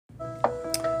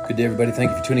Good day, everybody.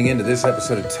 Thank you for tuning in to this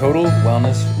episode of Total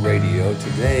Wellness Radio.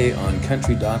 Today on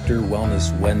Country Doctor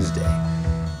Wellness Wednesday,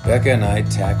 Becca and I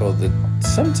tackled the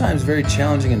sometimes very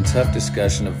challenging and tough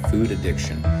discussion of food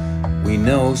addiction. We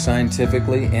know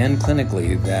scientifically and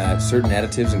clinically that certain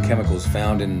additives and chemicals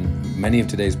found in many of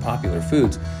today's popular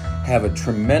foods have a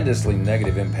tremendously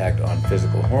negative impact on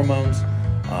physical hormones,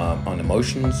 on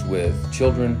emotions with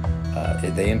children.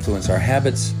 They influence our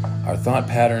habits, our thought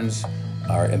patterns,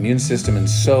 our immune system, and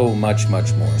so much,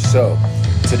 much more. So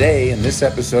today, in this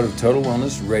episode of Total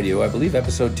Wellness Radio, I believe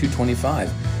episode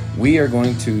 225, we are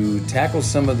going to tackle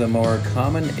some of the more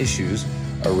common issues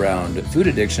around food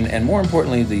addiction, and more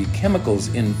importantly, the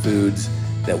chemicals in foods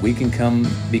that we can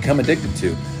become addicted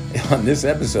to on this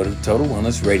episode of Total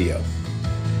Wellness Radio.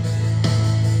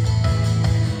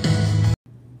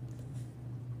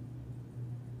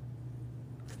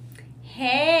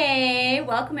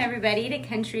 Welcome everybody to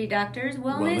Country Doctor's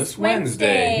Wellness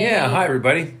Wednesday. Yeah, hi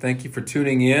everybody. Thank you for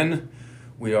tuning in.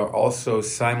 We are also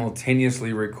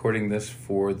simultaneously recording this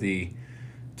for the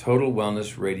Total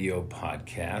Wellness Radio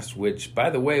podcast, which, by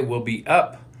the way, will be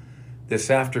up this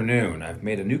afternoon. I've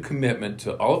made a new commitment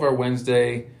to all of our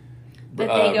Wednesday they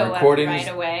go recordings. Up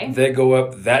right away. They go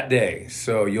up that day.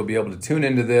 So you'll be able to tune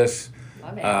into this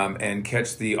and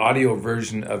catch the audio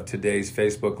version of today's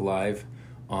Facebook Live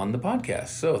on the podcast.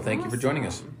 So thank you for joining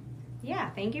us. Yeah,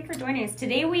 thank you for joining us.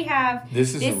 Today we have,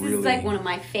 this is like one of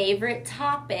my favorite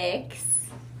topics.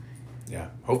 Yeah,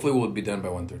 hopefully we'll be done by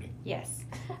 1:30. Yes.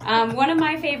 One of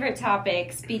my favorite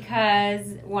topics because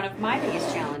one of my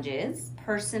biggest challenges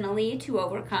personally to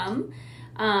overcome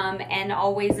and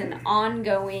always an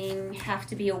ongoing have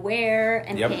to be aware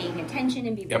and paying attention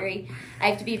and I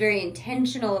have to be very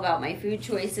intentional about my food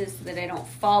choices so that I don't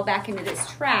fall back into this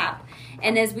trap.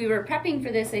 And as we were prepping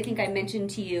for this, I think I mentioned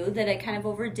to you that I kind of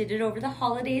overdid it over the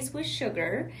holidays with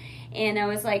sugar. And I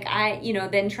was like,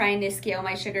 then trying to scale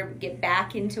my sugar, get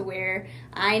back into where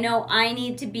I know I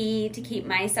need to be to keep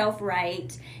myself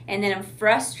right. And then I'm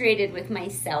frustrated with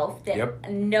myself that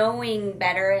knowing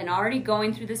better and already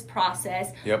going through this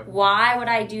process, why would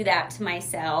I do that to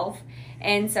myself?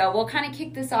 And so we'll kind of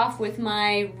kick this off with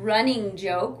my running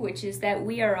joke, which is that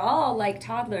we are all like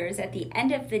toddlers at the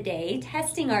end of the day,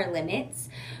 testing our limits.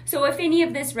 So if any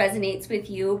of this resonates with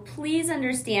you, please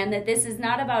understand that this is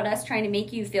not about us trying to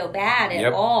make you feel bad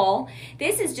at all.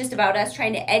 This is just about us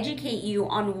trying to educate you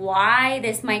on why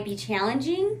this might be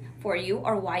challenging for you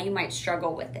or why you might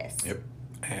struggle with this.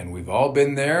 And we've all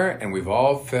been there, and we've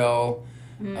all fell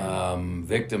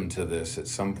victim to this at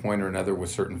some point or another with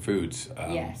certain foods.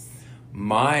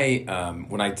 When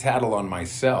I tattle on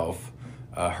myself,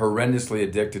 horrendously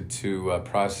addicted to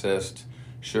processed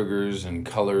sugars and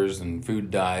colors and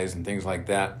food dyes and things like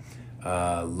that.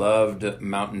 Loved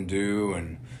Mountain Dew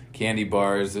and candy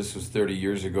bars. This was 30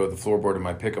 years ago. The floorboard of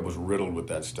my pickup was riddled with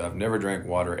that stuff. Never drank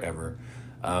water ever.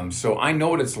 So I know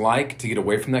what it's like to get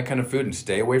away from that kind of food and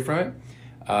stay away from it.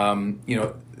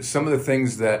 Some of the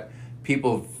things that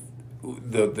people...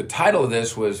 The title of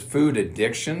this was Food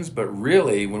Addictions, but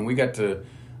really when we got to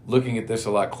looking at this a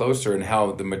lot closer and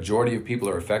how the majority of people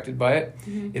are affected by it,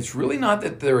 it's really not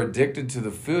that they're addicted to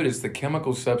the food, it's the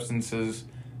chemical substances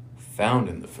found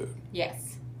in the food.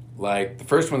 Yes. Like the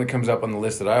first one that comes up on the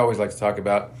list that I always like to talk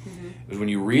about is when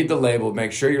you read the label,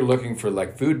 make sure you're looking for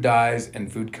like food dyes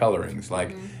and food colorings,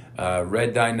 like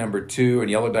red dye number 2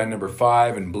 and yellow dye number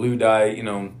 5 and blue dye,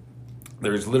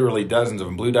 there's literally dozens of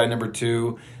them. Blue dye number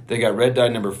 2, they got red dye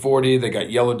number 40, they got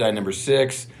yellow dye number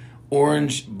 6.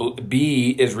 Orange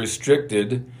B is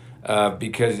restricted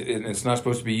because it's not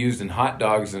supposed to be used in hot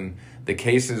dogs and the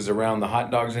cases around the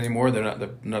hot dogs anymore. They're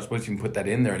not supposed to even put that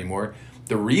in there anymore.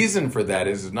 The reason for that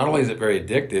is not only is it very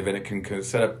addictive and it can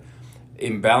set up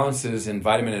imbalances in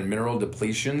vitamin and mineral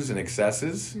depletions and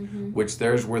excesses, which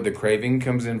there's where the craving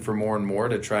comes in for more and more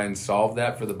to try and solve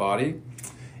that for the body.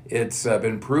 It's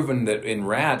been proven that in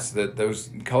rats that those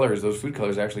food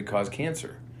colors actually cause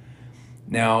cancer.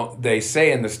 Now, they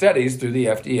say in the studies through the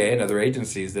FDA and other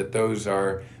agencies that those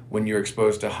are when you're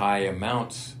exposed to high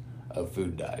amounts of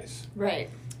food dyes. Right.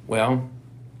 Well,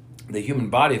 the human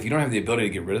body, if you don't have the ability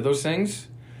to get rid of those things,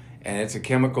 and it's a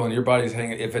chemical in your body's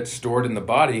if it's stored in the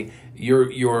body, your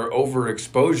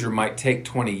overexposure might take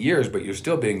 20 years, but you're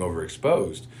still being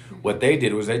overexposed. What they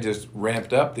did was they just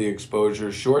ramped up the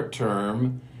exposure short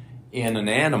term in an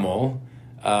animal,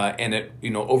 and it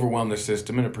overwhelmed the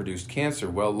system and it produced cancer.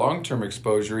 Well, long-term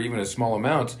exposure, even at small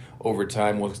amounts over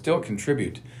time, will still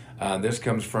contribute. This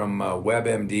comes from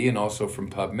WebMD and also from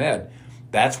PubMed.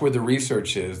 That's where the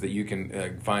research is that you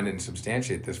can find and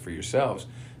substantiate this for yourselves.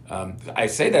 I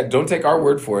say that, don't take our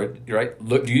word for it, right?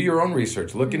 Do your own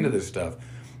research, look into this stuff.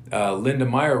 Linda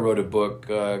Meyer wrote a book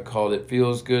called "It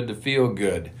Feels Good to Feel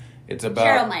Good." It's about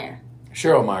Cheryl Meyer.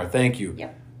 Cheryl Meyer, thank you.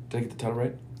 Yep. Did I get the title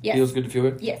right? Yes. Feels Good to Feel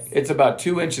Good? Yes. It's about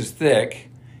 2 inches thick.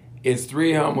 It's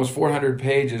almost 400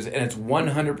 pages, and it's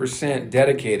 100%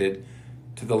 dedicated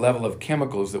to the level of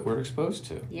chemicals that we're exposed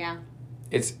to. Yeah.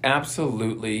 It's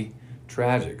absolutely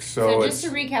tragic. So just to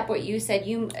recap what you said,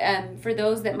 you for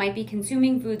those that might be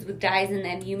consuming foods with dyes in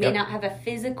them, you may Yep. not have a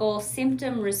physical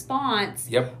symptom response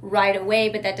Yep. right away,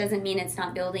 but that doesn't mean it's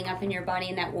not building up in your body,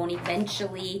 and that won't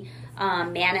eventually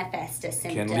manifest a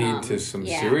symptom. Can lead to some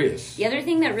serious. The other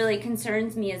thing that really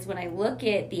concerns me is when I look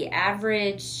at the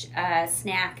average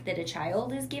snack that a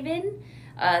child is given,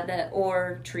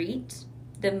 or treat.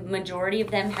 The majority of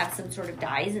them have some sort of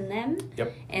dyes in them.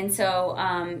 Yep. And so,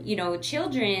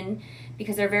 children,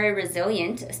 because they're very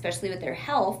resilient, especially with their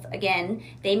health, again,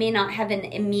 they may not have an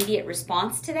immediate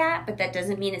response to that, but that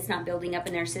doesn't mean it's not building up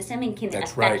in their system and can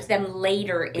That's affect right. them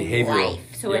later in Behavioral.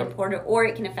 life. So Yep. important, or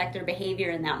it can affect their behavior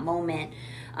in that moment.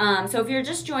 So if you're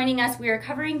just joining us, we are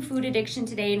covering food addiction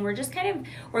today, and we're just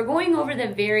we're going over the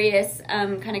various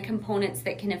kind of components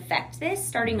that can affect this,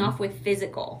 starting off with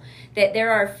physical. That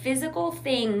there are physical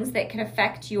things that can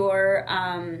affect your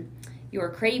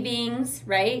cravings,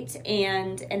 right?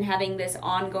 And having this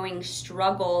ongoing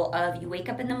struggle of you wake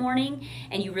up in the morning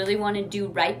and you really want to do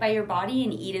right by your body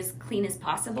and eat as clean as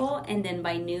possible, and then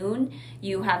by noon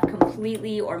you have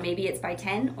completely, or maybe it's by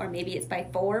 10 or maybe it's by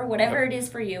 4, whatever it is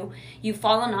for you, you've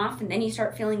fallen off, and then you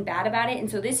start feeling bad about it. And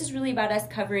so this is really about us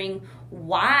covering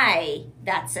why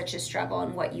that's such a struggle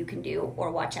and what you can do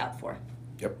or watch out for.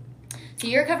 Yep. So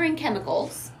you're covering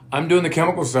chemicals. I'm doing the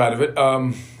chemical side of it.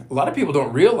 A lot of people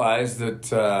don't realize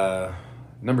that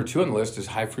number 2 on the list is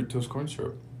high fructose corn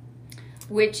syrup.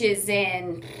 Which is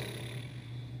in...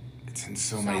 It's in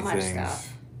so much many things.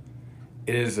 stuff.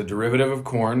 It is a derivative of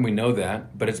corn, we know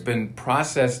that, but it's been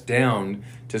processed down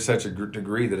to such a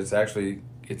degree that it's actually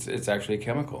a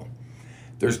chemical.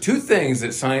 There's 2 things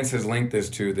that science has linked this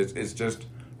to that is just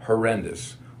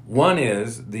horrendous. One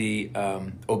is the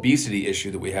obesity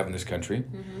issue that we have in this country.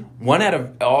 Mm-hmm. One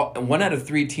out of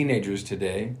 3 teenagers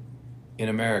today in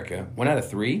America, 1 out of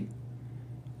 3,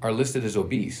 are listed as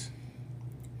obese.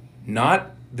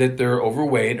 Not that they're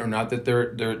overweight, or not that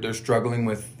they're struggling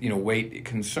with weight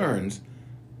concerns.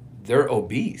 They're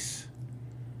obese.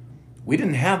 We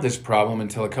didn't have this problem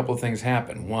until a couple of things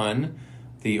happened. One,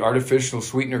 the artificial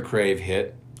sweetener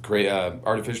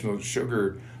artificial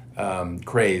sugar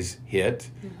craze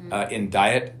hit in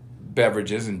diet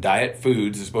beverages and diet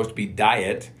foods. It's supposed to be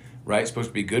diet, right? It's supposed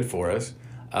to be good for us.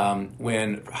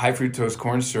 When high fructose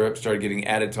corn syrup started getting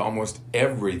added to almost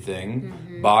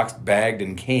everything, boxed, bagged,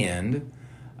 and canned,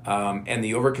 and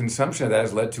the overconsumption of that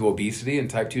has led to obesity and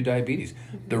type 2 diabetes.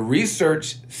 The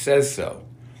research says so.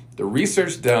 The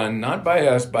research done, not by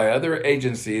us, by other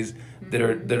agencies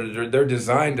they're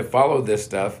designed to follow this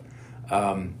stuff,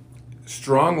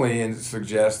 strongly and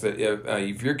suggest that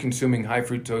if you're consuming high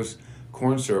fructose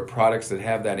corn syrup products that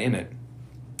have that in it,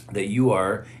 that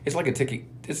it's like a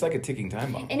ticking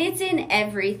time bomb. And it's in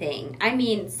everything. I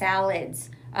mean, salads,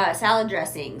 salad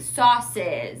dressings,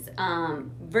 sauces,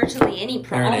 virtually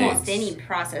almost any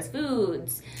processed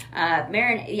foods,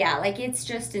 it's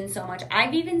just in so much.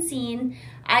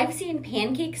 I've seen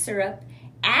pancake syrup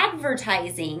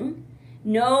advertising,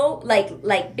 no,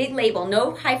 like big label,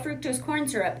 no high fructose corn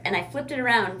syrup, and I flipped it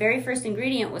around. Very first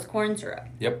ingredient was corn syrup.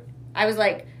 Yep. I was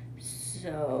like,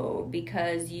 so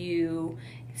because you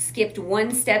skipped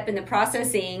one step in the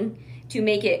processing to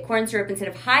make it corn syrup instead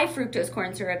of high fructose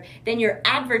corn syrup, then you're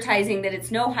advertising that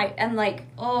it's no high. I'm like,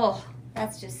 oh,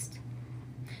 that's just...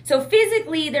 So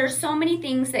physically, there's so many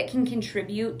things that can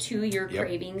contribute to your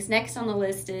cravings. Next on the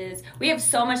list is, we have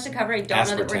so much to cover. I don't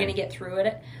know that we're going to get through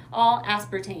it all.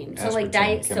 Aspartame. So like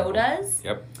diet sodas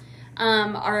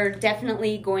are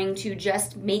definitely going to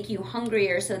just make you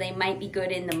hungrier. So they might be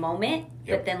good in the moment,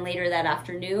 but then later that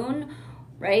afternoon,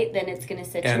 right, then it's going to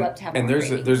set you up to have more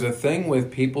cravings. And there's a thing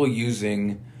with people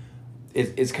using...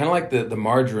 It's kind of like the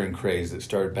margarine craze that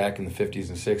started back in the 50s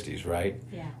and 60s, right?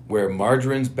 Yeah. Where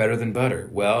margarine's better than butter.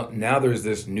 Well, now there's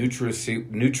this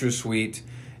NutraSweet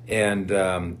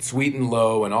and Sweet and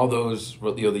Low and all those,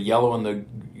 the yellow and the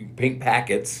pink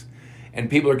packets, and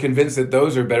people are convinced that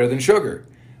those are better than sugar.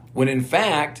 When in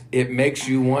fact, it makes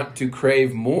you want to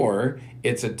crave more.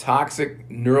 It's a toxic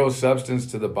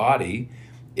neurosubstance to the body.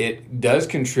 It does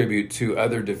contribute to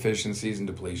other deficiencies and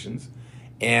depletions.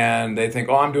 And they think,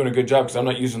 I'm doing a good job because I'm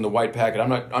not using the white packet. I'm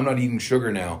not eating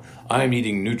sugar now. I'm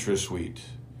eating NutraSweet,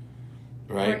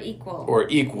 right? Or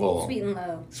equal.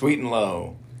 Sweet and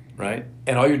low, right?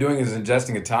 And all you're doing is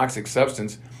ingesting a toxic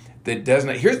substance that does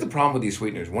not. Here's the problem with these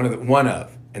sweeteners. One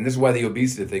of and this is why the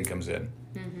obesity thing comes in.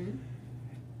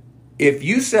 If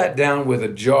you sat down with a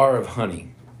jar of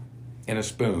honey and a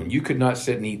spoon, you could not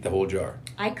sit and eat the whole jar.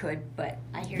 I could, but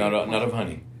I hear Not of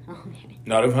honey. Okay.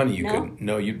 Not of honey, you No? couldn't.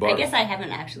 No, you'd barf. I guess I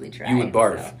haven't actually tried. You would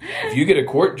barf. So. If you get a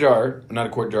quart jar, not a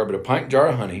quart jar, but a pint jar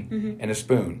of honey and a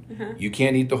spoon, you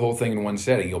can't eat the whole thing in one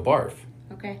setting. You'll barf.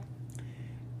 Okay.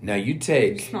 Now you There's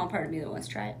take... a small part of me that wants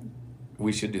to try it.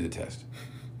 We should do the test.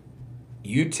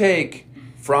 You take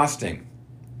frosting.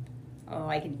 Oh,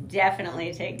 I can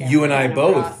definitely take that. You and I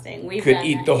both frosting. We've could done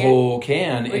eat that, the yeah. whole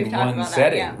can We've in talked one about that,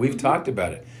 setting. yeah. We've talked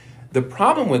about it. The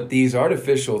problem with these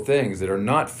artificial things that are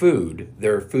not food,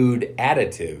 they're food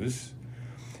additives,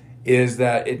 is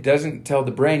that it doesn't tell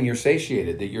the brain you're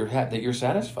satiated, that you're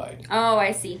satisfied. Oh,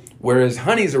 I see. Whereas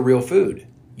honey's a real food.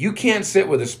 You can't sit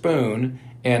with a spoon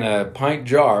and a pint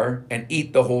jar and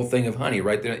eat the whole thing of honey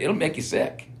right there. It'll make you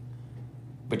sick.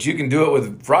 But you can do it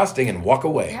with frosting and walk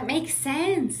away. That makes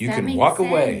sense. You That can makes walk sense.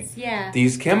 away. Yeah.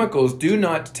 These chemicals do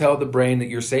not tell the brain that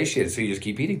you're satiated, so you just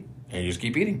keep eating, and you just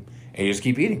keep eating, and you just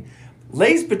keep eating.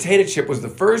 Lay's Potato Chip was the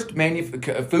first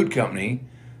food company,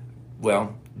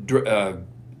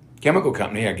 chemical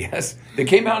company, I guess, that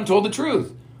came out and told the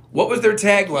truth. What was their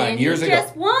tagline Can't years eat ago?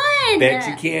 just one. Bet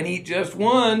you can't eat just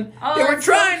one. Oh, They were that's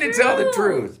so trying to tell the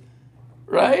true. truth,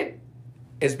 right?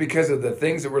 It's because of the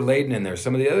things that were laden in there.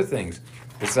 Some of the other things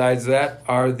besides that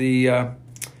are the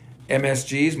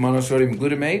MSGs, monosodium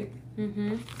glutamate.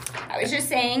 I was just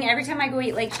saying, every time I go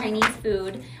eat like Chinese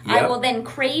food, I Yep. will then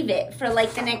crave it for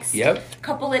like the next Yep.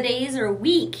 couple of days or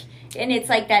week. And it's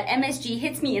like that MSG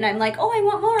hits me and I'm like, oh, I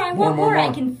want more, I More, want more, more. I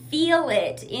more. can feel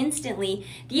it instantly.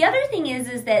 The other thing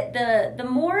is that the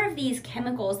more of these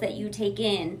chemicals that you take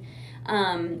in,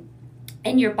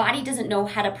 and your body doesn't know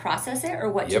how to process it or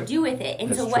what to Yep. do with it. And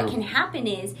That's so what true. can happen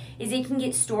is it can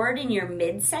get stored in your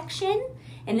midsection.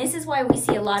 And this is why we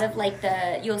see a lot of like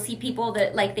you'll see people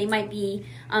that like they might be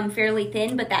fairly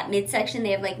thin, but that midsection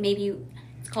they have like maybe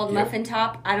it's called Yep. muffin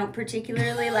top. I don't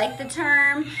particularly like the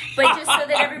term, but just so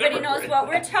that everybody knows what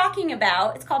we're talking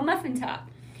about, it's called muffin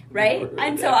top, right? Never heard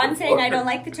And so that I'm saying I before. don't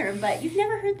like the term, but you've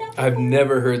never heard that before? I've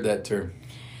never heard that term.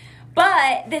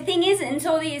 But the thing is, and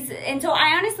so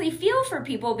I honestly feel for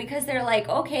people because they're like,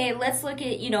 okay, let's look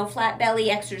at, flat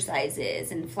belly exercises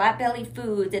and flat belly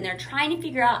foods, and they're trying to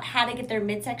figure out how to get their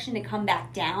midsection to come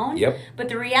back down. Yep. But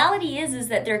the reality is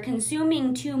that they're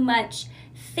consuming too much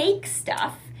fake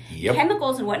stuff, Yep.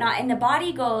 chemicals and whatnot, and the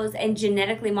body goes, and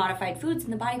genetically modified foods,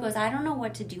 and the body goes, I don't know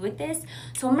what to do with this,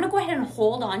 so I'm going to go ahead and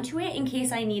hold on to it in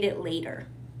case I need it later,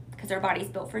 because our body's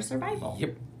built for survival.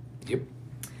 Yep.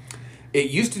 It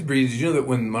used to be, did you know that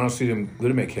when monosodium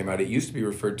glutamate came out, it used to be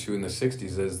referred to in the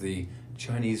 60s as the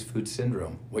Chinese food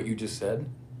syndrome, what you just said?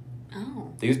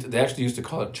 Oh. They actually used to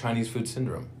call it Chinese food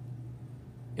syndrome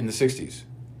in the 60s.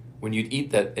 When you'd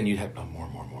eat that and you'd have, more.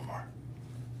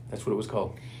 That's what it was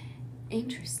called.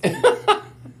 Interesting.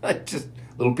 Just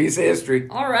a little piece of history.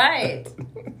 All right.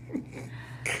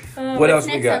 What else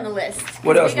we next got? on the list?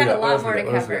 What else we got? A What lot else more to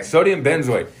What else we cover. got? Sodium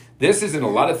benzoate. This is in a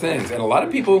lot of things, and a lot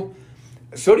of people.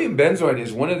 Sodium benzoate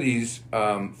is one of these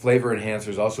flavor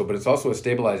enhancers, also, but it's also a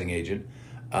stabilizing agent.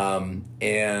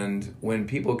 And when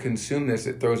people consume this,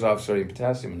 it throws off sodium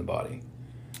potassium in the body,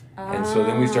 and so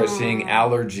then we start seeing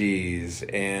allergies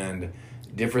and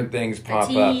different things pop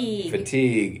up,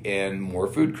 fatigue, and more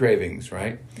food cravings.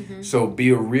 Right. So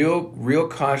be a real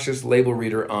cautious label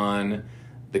reader on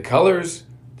the colors,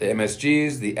 the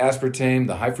MSGs, the aspartame,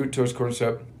 the high fructose corn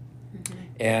syrup,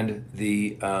 and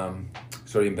the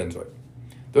sodium benzoate.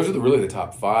 Those are really the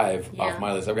top 5 off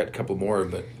my list. I've got a couple more,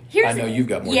 but I know you've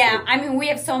got more. Yeah, too. I mean, we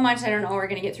have so much. I don't know we're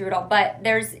going to get through it all. But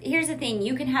here's the thing.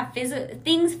 You can have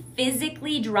things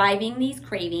physically driving these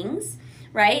cravings,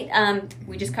 right?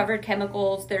 We just covered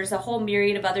chemicals. There's a whole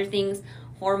myriad of other things.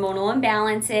 Hormonal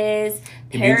imbalances,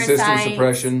 Immune system parasites.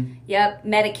 suppression. Yep.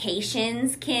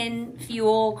 Medications can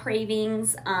fuel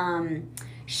cravings.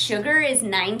 Sugar is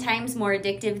 9 times more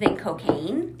addictive than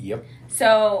cocaine. Yep.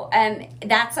 So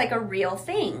that's like a real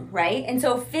thing, right? And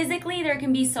so physically there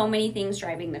can be so many things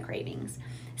driving the cravings.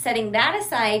 Setting that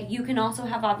aside, you can also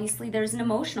have, obviously, there's an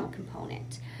emotional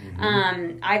component.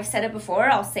 I've said it before,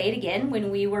 I'll say it again.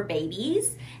 When we were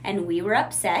babies and we were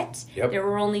upset, there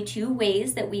were only 2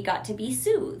 ways that we got to be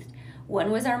soothed.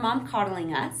 One was our mom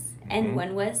coddling us, and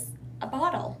one was a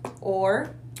bottle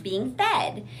or being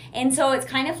fed. And so it's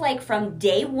kind of like from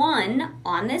day one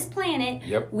on this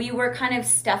planet, we were kind of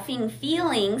stuffing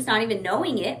feelings, not even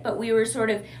knowing it, but we were sort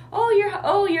of,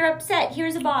 you're upset,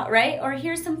 here's a bot, right? Or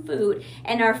here's some food.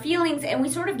 And our feelings, and we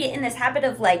sort of get in this habit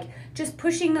of like just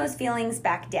pushing those feelings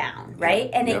back down, right?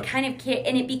 And it kind of,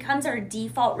 and it becomes our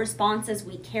default response as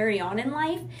we carry on in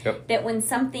life, that when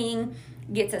something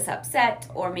gets us upset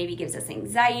or maybe gives us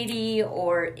anxiety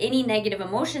or any negative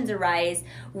emotions arise,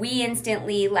 we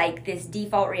instantly, like this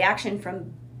default reaction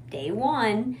from day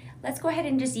one, let's go ahead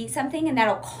and just eat something, and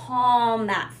that'll calm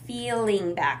that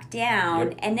feeling back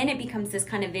down. And then it becomes this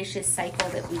kind of vicious cycle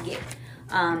that we get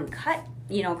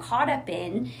caught up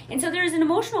in. And so there's an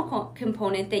emotional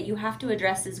component that you have to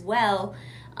address as well.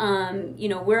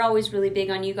 We're always really big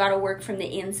on, you got to work from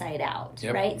the inside out,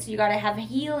 right? So you got to have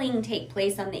healing take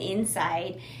place on the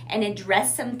inside and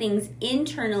address some things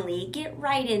internally, get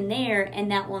right in there,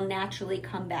 and that will naturally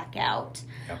come back out.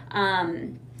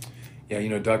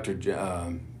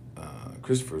 Dr.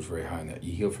 Christopher is very high on that.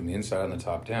 You heal from the inside on the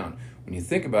top down. When you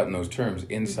think about it in those terms,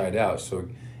 inside out, so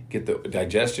get the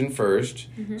digestion first,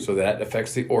 so that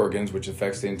affects the organs, which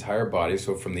affects the entire body.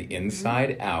 So from the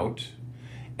inside out,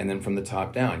 and then from the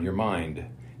top down, your mind,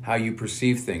 how you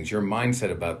perceive things, your mindset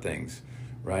about things,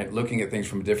 right? Looking at things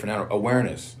from a different angle,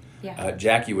 awareness.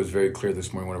 Jackie was very clear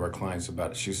this morning, one of our clients,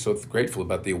 about she's so grateful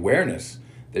about the awareness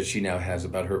that she now has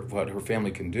about what her family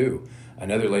can do.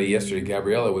 Another lady yesterday,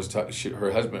 Gabriella, was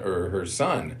her husband or her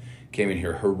son came in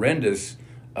here, horrendous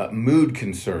mood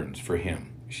concerns for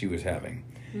him she was having.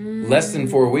 Less than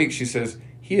 4 weeks, she says,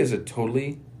 he is a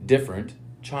totally different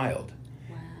child.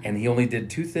 And he only did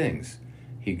 2 things.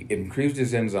 He increased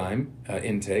his enzyme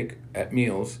intake at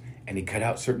meals, and he cut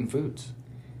out certain foods.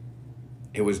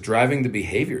 It was driving the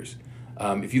behaviors.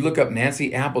 If you look up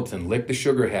Nancy Appleton, Lick the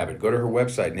Sugar Habit, go to her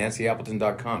website,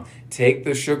 nancyappleton.com. Take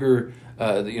the sugar,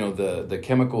 the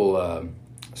chemical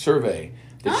survey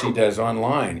that she does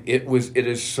online. It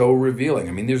is so revealing.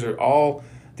 I mean, these are all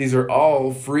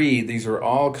free. These are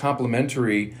all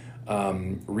complimentary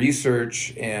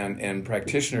research and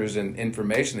practitioners and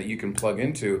information that you can plug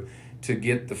into to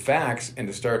get the facts and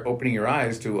to start opening your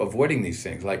eyes to avoiding these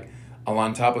things. Like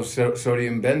on top of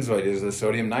sodium benzoate is the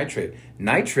sodium nitrate.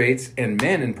 Nitrates in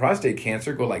men in prostate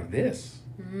cancer go like this.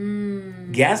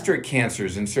 Gastric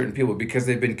cancers in certain people, because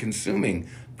they've been consuming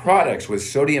products with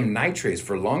sodium nitrates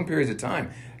for long periods of time.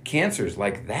 Cancers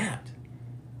like that.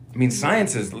 I mean,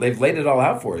 they've laid it all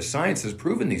out for us. Science has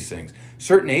proven these things.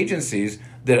 Certain agencies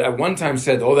that at one time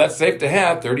said, that's safe to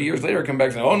have, 30 years later come back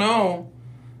and say, oh no,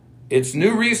 it's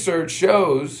new research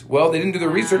shows, they didn't do the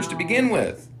research to begin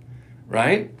with,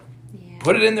 right?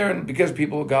 Put it in there because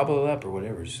people will gobble it up or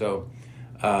whatever. So,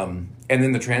 and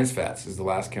then the trans fats is the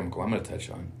last chemical I'm going to touch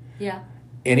on.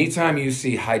 Anytime you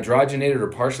see hydrogenated or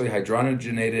partially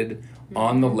hydrogenated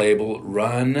on the label,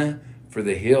 run for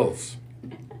the hills.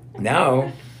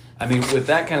 Now, I mean, with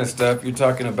that kind of stuff, you're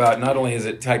talking about not only is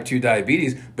it type 2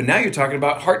 diabetes, but now you're talking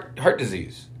about heart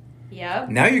disease.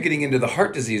 Now you're getting into the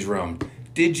heart disease realm.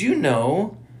 Did you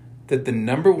know that the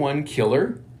number one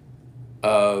killer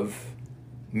of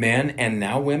men and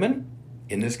now women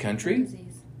in this country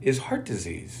is heart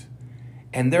disease?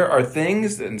 And there are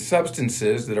things and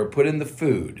substances that are put in the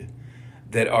food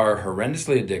that are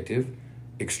horrendously addictive,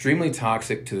 extremely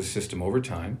toxic to the system over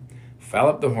time, foul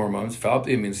up the hormones, foul up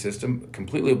the immune system,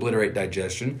 completely obliterate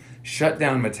digestion, shut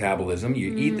down metabolism.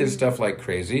 You eat this stuff like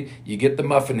crazy. You get the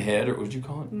muffin head, or what would you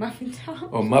call it? Muffin top.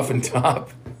 Oh, muffin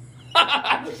top.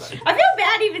 I feel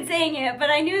bad even saying it, but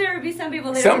I knew there would be some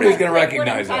people that somebody's going to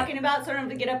recognize what I'm talking about, so I'm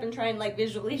going to get up and try and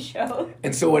visually show.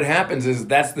 And so what happens is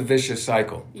that's the vicious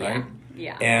cycle, right?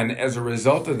 And as a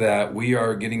result of that, we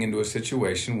are getting into a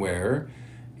situation where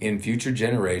in future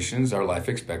generations, our life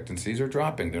expectancies are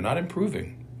dropping. They're not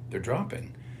improving. They're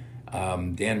dropping.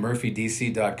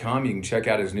 DanMurphyDC.com. You can check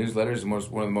out his newsletters.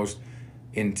 One of the most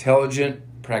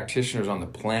intelligent practitioners on the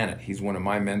planet. He's one of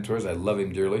my mentors. I love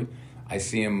him dearly. I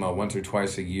see him once or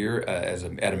twice a year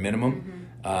at a minimum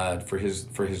for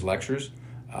his lectures.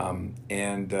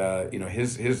 His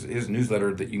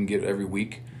newsletter that you can get every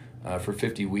week for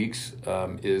 50 weeks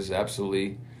is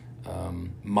absolutely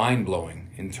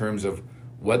mind-blowing in terms of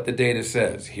what the data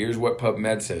says. Here's what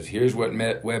PubMed says. Here's what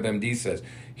WebMD says.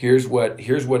 Here's what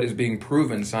is being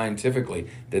proven scientifically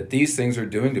that these things are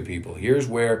doing to people. Here's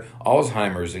where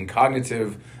Alzheimer's and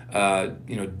cognitive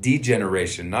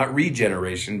degeneration, not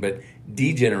regeneration, but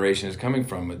degeneration is coming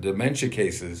from. Dementia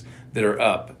cases that are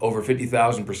up over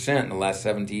 50,000% in the last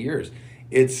 70 years.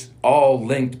 It's all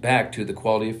linked back to the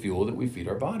quality of fuel that we feed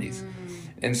our bodies.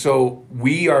 And so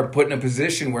we are put in a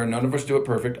position where none of us do it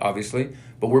perfect, obviously,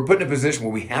 but we're put in a position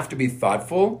where we have to be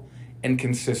thoughtful and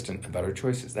consistent about our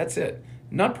choices. That's it.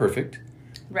 Not perfect.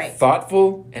 Right.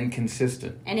 Thoughtful and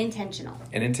consistent. And intentional.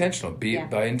 And intentional. Be it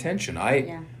by intention.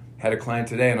 I had a client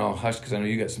today, and I'll hush because I know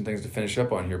you got some things to finish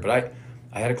up on here, but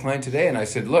I had a client today, and I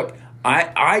said, look,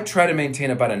 I try to maintain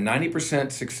about a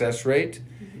 90% success rate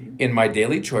in my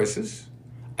daily choices.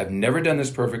 I've never done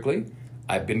this perfectly.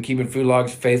 I've been keeping food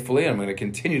logs faithfully. I'm going to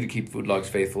continue to keep food logs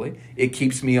faithfully. It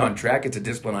keeps me on track. It's a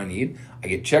discipline I need. I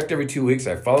get checked every 2 weeks.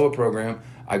 I follow a program.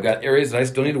 I've got areas that I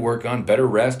still need to work on, better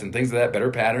rest and things of that,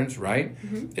 better patterns, right?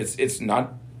 It's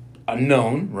not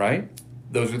unknown, right?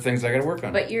 Those are things I got to work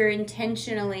on. But you're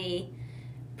intentionally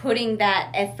putting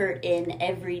that effort in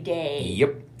every day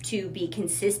to be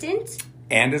consistent.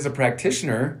 And as a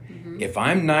practitioner, if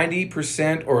I'm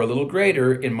 90% or a little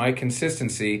greater in my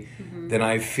consistency, then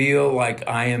I feel like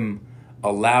I am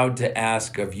allowed to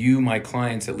ask of you, my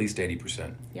clients, at least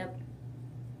 80%. Yep.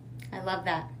 I love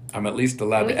that. I'm at least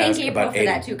allowed to ask about 80. We thank April for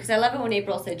that, too, because I love it when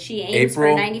April said she aims for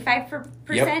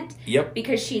 95%. Yep.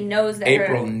 Because she knows that,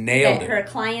 her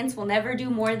clients will never do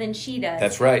more than she does.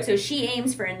 That's right. So she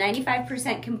aims for a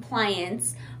 95%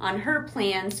 compliance on her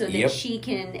plan so that she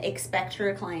can expect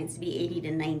her clients to be 80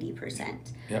 to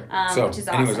 90%. Yep. Which is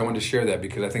awesome. Anyways, I wanted to share that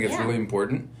because I think it's really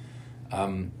important.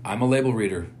 I'm a label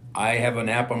reader. I have an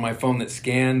app on my phone that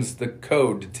scans the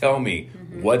code to tell me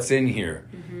what's in here.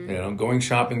 You know, going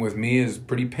shopping with me is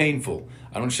pretty painful.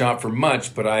 I don't shop for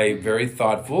much, but I'm very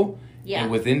thoughtful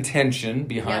and with intention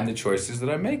behind the choices that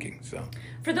I'm making. So,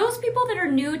 for those people that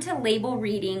are new to label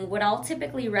reading, what I'll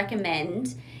typically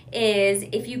recommend is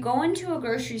if you go into a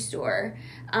grocery store,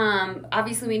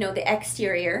 obviously we know the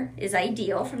exterior is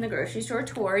ideal from the grocery store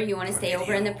tour. You want to stay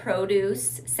over in the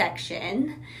produce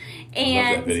section.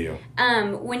 And love that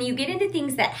video. When you get into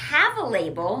things that have a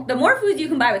label, the more foods you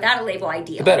can buy without a label,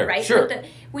 ideal, the better, right? Sure. But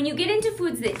when you get into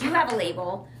foods that do have a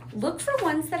label, look for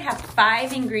ones that have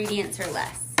 5 ingredients or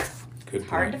less. Good point.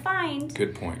 Hard to find.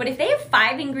 Good point. But if they have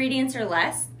 5 ingredients or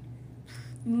less,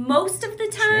 most of the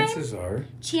time,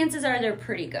 chances are they're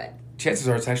pretty good. Chances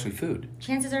are it's actually food.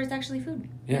 Chances are it's actually food.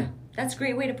 Yeah. That's a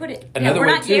great way to put it. Another we're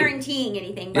way not guaranteeing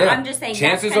anything, but I'm just saying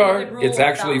chances are it's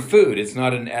actually food. It's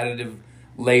not an additive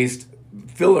laced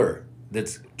filler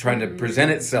that's trying to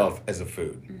present itself as a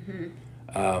food.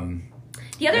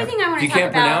 The other thing I want if to talk about... If you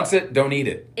can't pronounce it, don't eat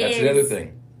it. That's the other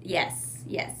thing. Yes.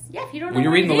 Yeah, if you don't know when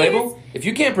you're reading the label, if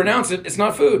you can't pronounce it, it's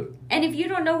not food. And if you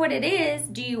don't know what it is,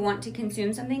 do you want to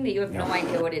consume something that you have no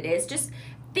idea what it is?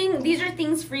 These are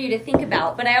things for you to think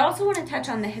about. But I also want to touch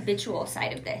on the habitual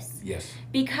side of this. Yes.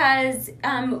 Because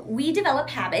we develop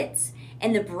habits,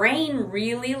 and the brain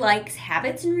really likes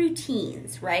habits and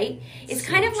routines, right? It's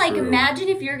kind of like, imagine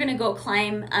if you're going to go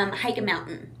hike a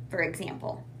mountain, for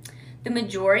example. The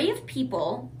majority of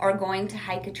people are going to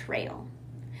hike a trail.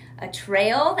 A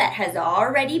trail that has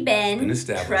already been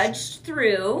trudged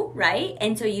through, right?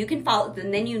 And so you can follow,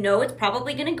 and then you know it's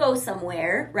probably going to go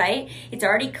somewhere, right? It's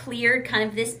already cleared kind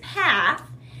of this path.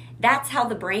 That's how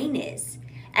the brain is.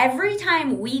 Every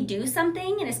time we do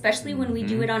something, and especially when we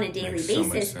do it on a daily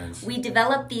basis, we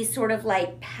develop these sort of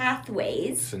like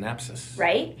pathways. Synapses.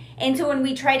 Right? And so when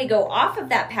we try to go off of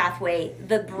that pathway,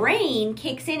 the brain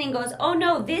kicks in and goes, oh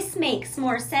no, this makes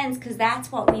more sense because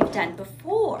that's what we've done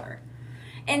before.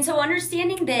 And so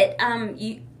understanding that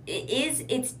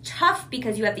it's tough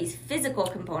because you have these physical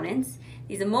components,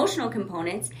 these emotional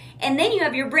components, and then you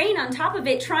have your brain on top of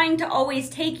it trying to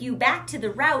always take you back to the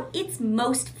route it's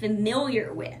most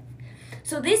familiar with.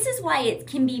 So this is why it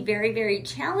can be very, very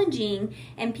challenging,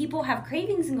 and people have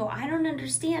cravings and go, I don't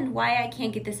understand why I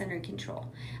can't get this under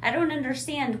control. I don't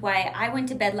understand why I went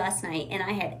to bed last night and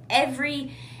I had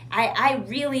I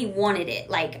really wanted it.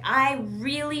 Like, I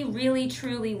really, really,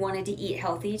 truly wanted to eat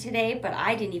healthy today, but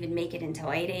I didn't even make it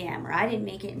until 8 a.m. or I didn't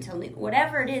make it until noon.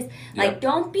 Whatever it is. Like,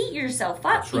 don't beat yourself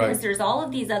up because there's all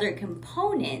of these other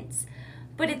components.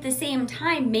 But at the same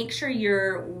time, make sure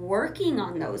you're working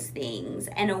on those things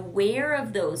and aware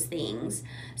of those things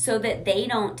so that they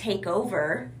don't take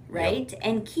over, right?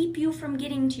 And keep you from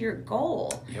getting to your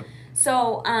goal.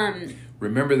 So,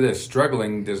 remember this,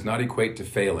 struggling does not equate to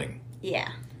failing. Yeah.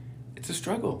 It's a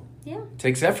struggle. Yeah. It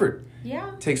takes effort.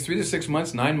 Yeah. It takes 3 to 6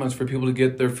 months, 9 months for people to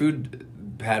get their food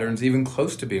patterns even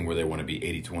close to being where they want to be,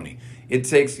 80-20. It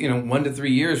takes, 1 to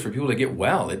 3 years for people to get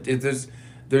well.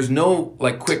 There's no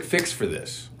like quick fix for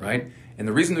this, right? And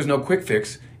the reason there's no quick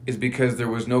fix is because there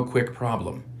was no quick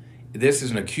problem. This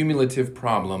is an accumulative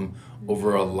problem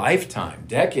over a lifetime,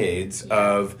 decades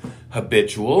of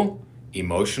habitual,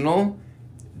 emotional,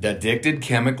 addicted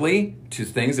chemically to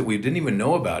things that we didn't even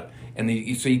know about. And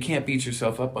so you can't beat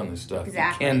yourself up on this stuff.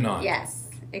 Exactly. You cannot. Yes,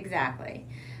 exactly.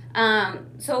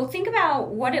 So think about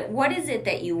what is it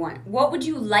that you want? What would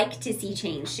you like to see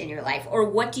changed in your life? Or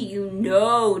what do you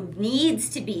know needs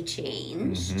to be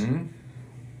changed? Mm-hmm.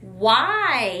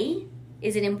 Why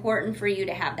is it important for you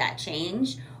to have that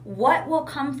change? What will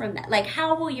come from that? Like,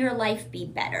 how will your life be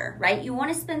better, right? You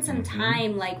want to spend some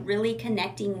time, like, really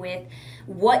connecting with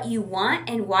what you want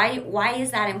and why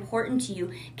is that important to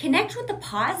you. Connect with the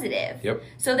positive. Yep.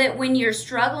 So that when you're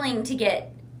struggling to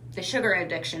get the sugar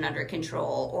addiction under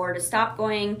control, or to stop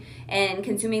going and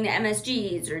consuming the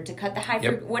MSGs, or to cut the high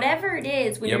fruit, whatever it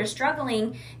is, when you're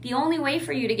struggling, the only way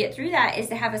for you to get through that is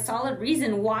to have a solid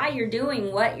reason why you're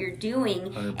doing what you're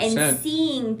doing 100%. and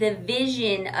seeing the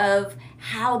vision of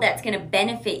how that's going to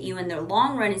benefit you in the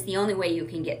long run is the only way you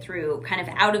can get through kind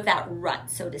of out of that rut,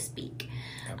 so to speak.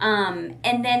 Yep.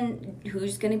 And then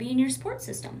who's going to be in your support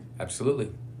system?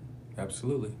 Absolutely.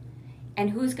 And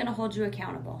who's going to hold you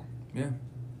accountable? Yeah.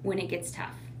 When it gets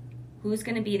tough, who's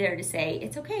going to be there to say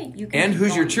it's okay? You can. And keep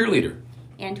who's your going. cheerleader?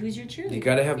 And who's your cheerleader? You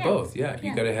got to have both. Yeah,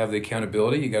 you got to have the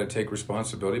accountability. You got to take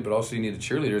responsibility, but also you need a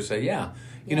cheerleader to say,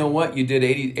 you know what, you did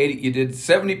 80, you did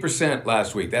 70%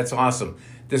 last week. That's awesome.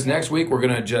 This next week we're going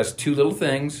to adjust two little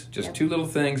things, and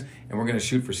we're going to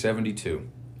shoot for 72.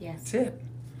 Yes, that's it.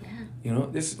 Yeah. You know,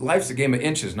 this life's a game of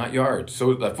inches, not yards. So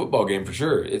a football game for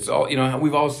sure. It's all, you know,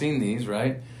 we've all seen these,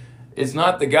 right? It's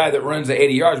not the guy that runs the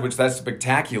 80 yards, which that's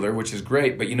spectacular, which is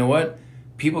great. But you know what?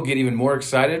 People get even more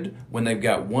excited when they've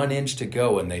got 1 inch to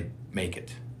go and they make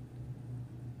it.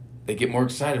 They get more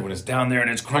excited when it's down there and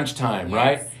it's crunch time,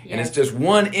 right? Yes. And it's just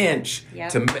 1 inch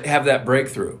to have that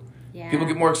breakthrough. Yeah. People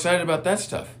get more excited about that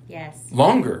stuff. Yes.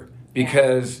 Longer,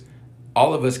 because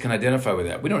all of us can identify with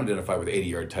that. We don't identify with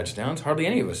 80-yard touchdowns. Hardly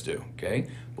any of us do, okay?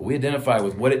 But we identify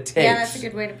with what it takes. Yeah, that's a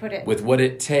good way to put it. With what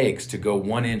it takes to go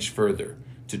 1 inch further,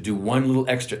 to do one little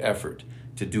extra effort,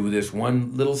 to do this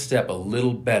one little step a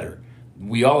little better.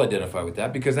 We all identify with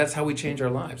that because that's how we change our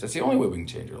lives. That's the only way we can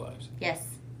change our lives. Yes.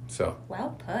 So.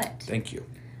 Well put. Thank you.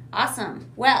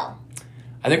 Awesome. Well.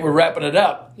 I think we're wrapping it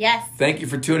up. Yes. Thank you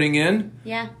for tuning in.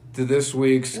 Yeah. To this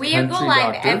week's We Country go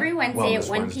live Doctor every Wednesday Wellness at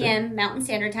 1 Wednesday. p.m. Mountain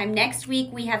Standard Time. Next week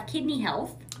we have kidney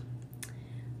health.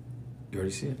 You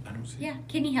already see it? I don't see it. Yeah,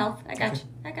 kidney health. I got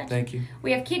you. Thank you.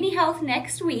 We have kidney health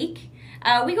next week.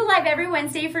 We go live every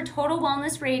Wednesday for Total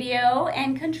Wellness Radio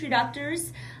and Country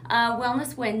Doctors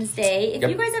Wellness Wednesday. If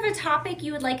you guys have a topic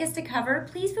you would like us to cover,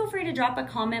 please feel free to drop a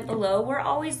comment below. We're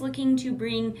always looking to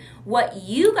bring what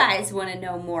you guys want to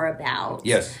know more about.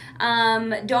 Yes.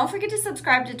 Don't forget to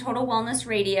subscribe to Total Wellness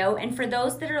Radio. And for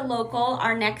those that are local,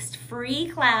 our next free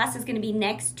class is going to be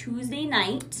next Tuesday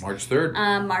night. March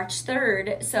 3rd. March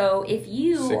 3rd. So if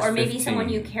you or maybe 6:15. someone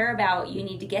you care about, you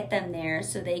need to get them there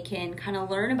so they can kind of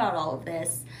learn about all of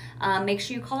this. Make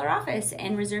sure you call our office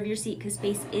and reserve your seat because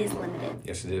space is limited.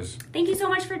 Yes, it is. Thank you so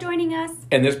much for joining us.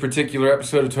 And this particular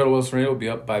episode of Total Wellness Radio will be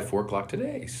up by 4 o'clock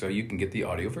today, so you can get the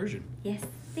audio version. Yes.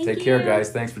 Thank you. Take care,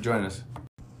 guys. Thanks for joining us.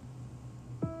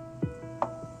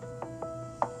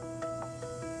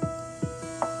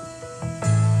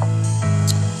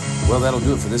 Well, that'll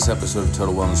do it for this episode of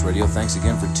Total Wellness Radio. Thanks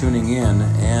again for tuning in.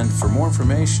 And for more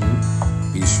information,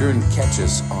 be sure and catch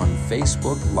us on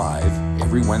Facebook Live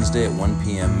every Wednesday at 1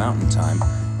 p.m. Mountain Time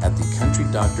at the Country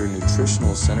Doctor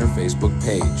Nutritional Center Facebook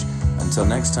page. Until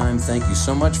next time, thank you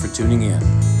so much for tuning in.